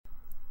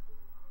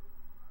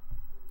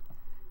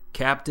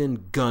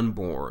Captain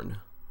GUNNBJORN,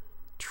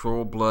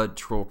 Trollblood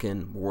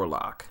Trollkin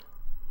Warlock.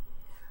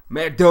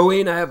 May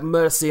Doin have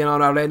mercy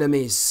on our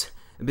enemies,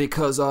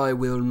 because I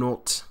will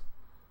not.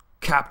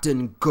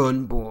 Captain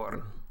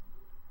GUNNBJORN.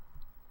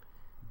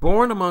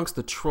 Born amongst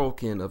the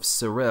Trollkin of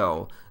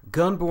Sirel,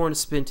 GUNNBJORN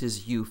spent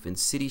his youth in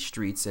city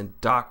streets and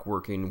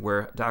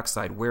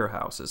dockside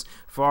warehouses,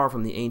 far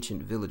from the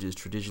ancient villages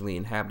traditionally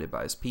inhabited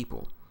by his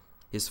people.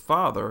 His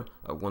father,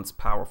 a once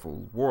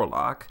powerful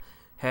warlock,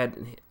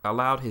 had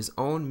allowed his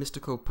own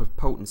mystical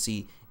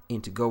potency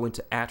to go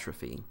into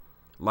atrophy,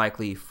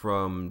 likely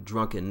from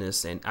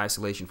drunkenness and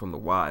isolation from the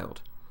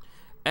wild.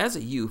 As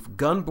a youth,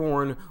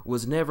 GUNNBJORN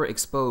was never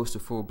exposed to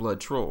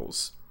full-blood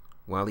trolls.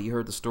 While he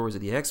heard the stories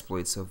of the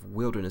exploits of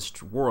wilderness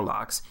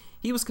warlocks,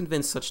 he was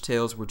convinced such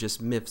tales were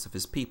just myths of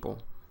his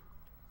people.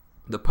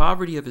 The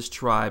poverty of his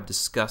tribe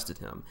disgusted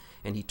him,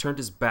 and he turned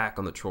his back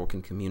on the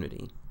Trollkin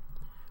community.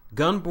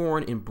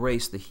 GUNNBJORN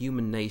embraced the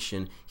human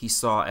nation he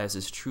saw as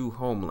his true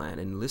homeland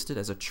and enlisted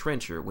as a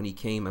trencher when he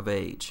came of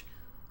age.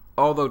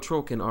 Although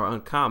Trollkin are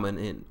uncommon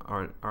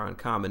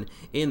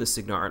in the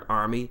Cygnar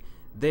army,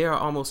 they are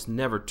almost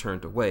never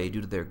turned away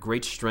due to their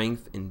great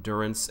strength,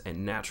 endurance,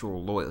 and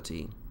natural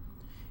loyalty.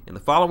 In the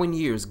following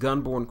years,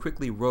 GUNNBJORN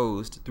quickly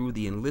rose through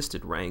the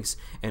enlisted ranks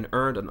and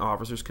earned an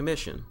officer's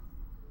commission.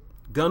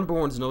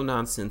 GUNNBJORN's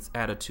no-nonsense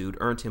attitude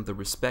earned him the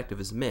respect of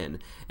his men,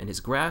 and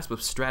his grasp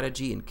of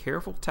strategy and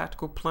careful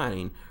tactical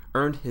planning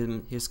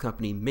earned his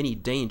company many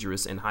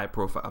dangerous and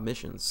high-profile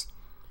missions.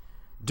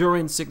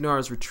 During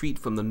Cygnar's retreat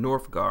from the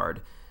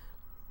Northgard,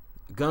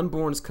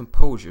 GUNNBJORN's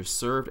composure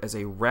served as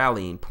a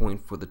rallying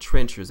point for the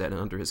trenchers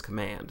under his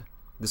command.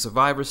 The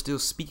survivors still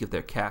speak of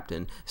their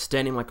captain,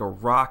 standing like a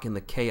rock in the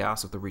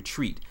chaos of the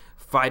retreat,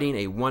 fighting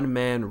a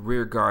one-man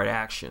rearguard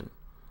action.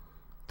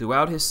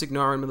 Throughout his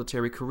Cygnaran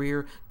military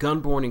career,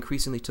 GUNNBJORN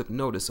increasingly took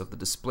notice of the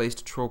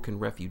displaced Trollkin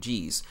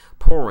refugees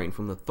pouring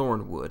from the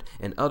Thornwood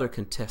and other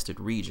contested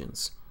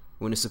regions.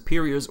 When his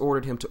superiors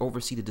ordered him to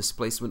oversee the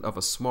displacement of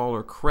a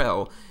smaller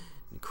kriel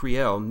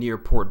near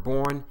Port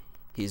Bourne,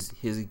 he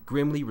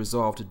grimly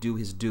resolved to do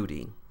his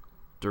duty.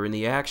 During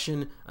the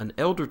action, an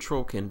elder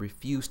Trollkin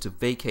refused to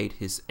vacate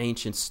his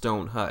ancient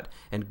stone hut,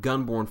 and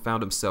GUNNBJORN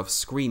found himself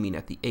screaming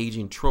at the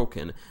aging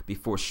Trollkin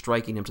before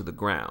striking him to the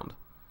ground.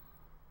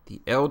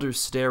 The elder's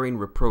staring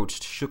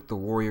reproach shook the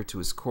warrior to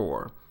his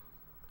core.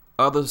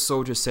 Other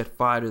soldiers set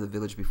fire to the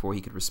village before he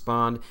could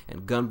respond,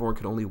 and GUNNBJORN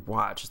could only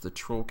watch as the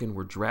Trollkin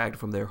were dragged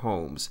from their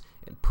homes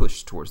and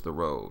pushed towards the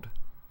road.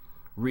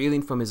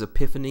 Reeling from his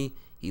epiphany,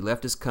 he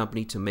left his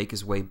company to make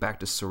his way back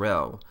to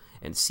Sirel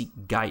and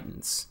seek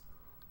guidance.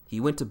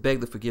 He went to beg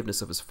the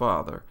forgiveness of his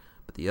father,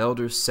 but the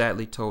elders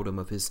sadly told him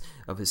of his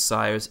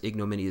sire's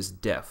ignominious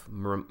death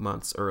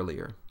months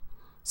earlier.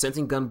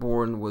 Sensing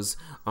GUNNBJORN was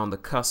on the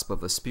cusp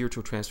of a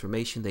spiritual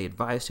transformation, they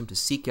advised him to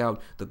seek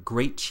out the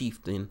great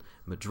chieftain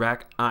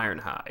Madrak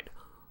Ironhide,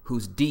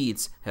 whose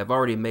deeds have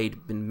already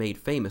been made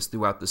famous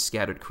throughout the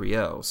scattered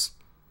kriels.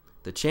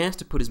 The chance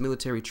to put his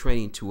military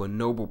training to a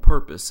noble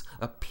purpose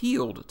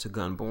appealed to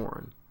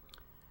GUNNBJORN.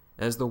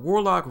 As the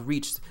warlock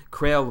reached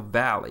Kriel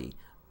Valley,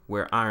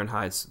 where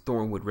Ironhide's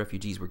Thornwood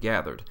refugees were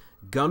gathered,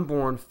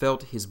 GUNNBJORN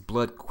felt his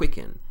blood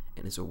quicken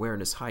and his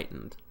awareness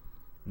heightened.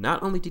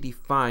 Not only did he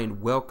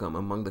find welcome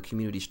among the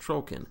community's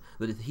Trollkin,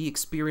 but he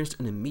experienced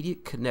an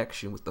immediate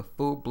connection with the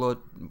full-blood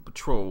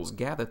trolls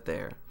gathered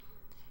there.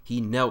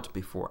 He knelt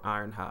before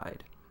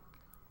Ironhide.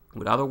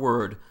 Without a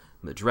word,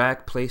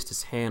 Madrak placed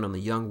his hand on the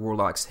young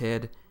warlock's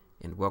head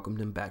and welcomed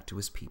him back to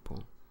his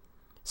people.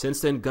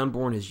 Since then,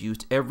 GUNNBJORN has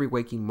used every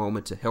waking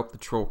moment to help the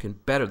Trollkin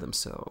better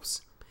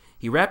themselves.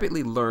 He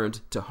rapidly learned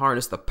to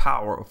harness the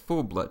power of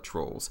full-blood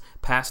trolls,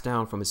 passed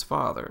down from his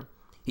father.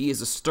 He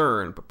is a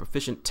stern but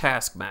proficient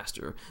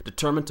taskmaster,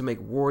 determined to make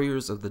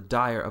warriors of the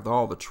dire of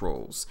all the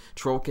trolls,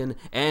 Trollkin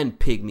and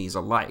pygmies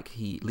alike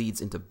he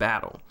leads into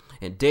battle,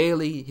 and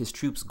daily his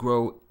troops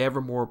grow ever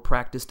more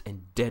practiced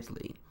and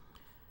deadly.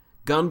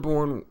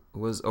 GUNNBJORN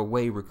was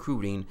away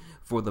recruiting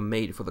for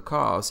the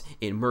cause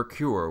in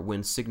Mercure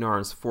when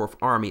Cygnar's 4th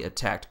Army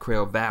attacked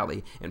Kriel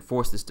Valley and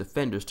forced its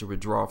defenders to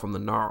withdraw from the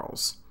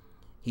Gnarls.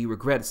 He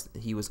regrets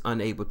he was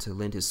unable to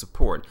lend his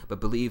support, but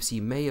believes he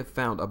may have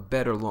found a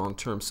better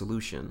long-term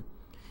solution.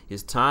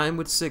 His time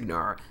with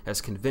Cygnar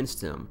has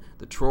convinced him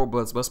the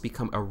Trollbloods must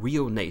become a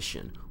real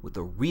nation with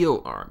a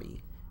real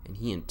army, and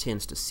he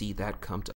intends to see that come to